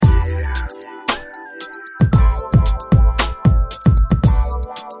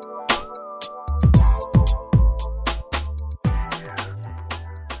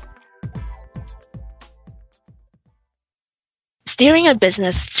Steering a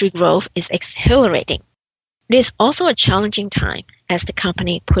business through growth is exhilarating. It is also a challenging time as the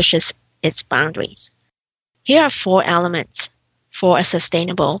company pushes its boundaries. Here are 4 elements for a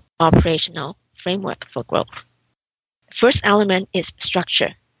sustainable operational framework for growth. The first element is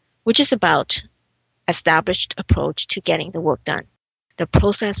structure, which is about established approach to getting the work done. The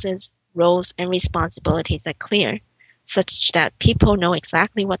processes, roles, and responsibilities are clear, such that people know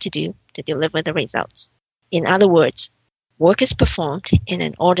exactly what to do to deliver the results. In other words, work is performed in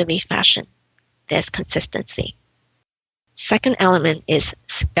an orderly fashion. There's consistency. Second element is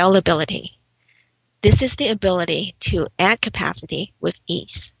scalability. This is the ability to add capacity with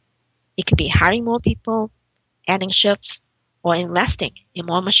ease. It could be hiring more people, adding shifts, or investing in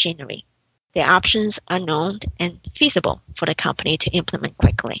more machinery. The options are known and feasible for the company to implement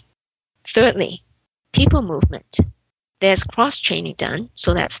quickly. Thirdly, people movement. There's cross-training done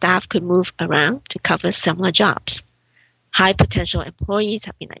so that staff could move around to cover similar jobs. High potential employees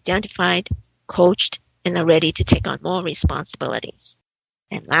have been identified, coached, and are ready to take on more responsibilities.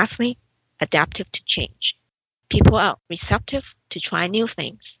 And lastly, adaptive to change. People are receptive to try new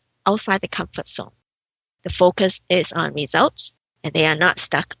things outside the comfort zone. The focus is on results, and they are not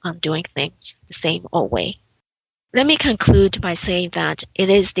stuck on doing things the same old way. Let me conclude by saying that it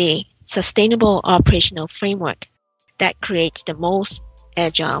is the sustainable operational framework that creates the most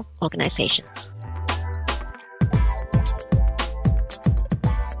agile organizations.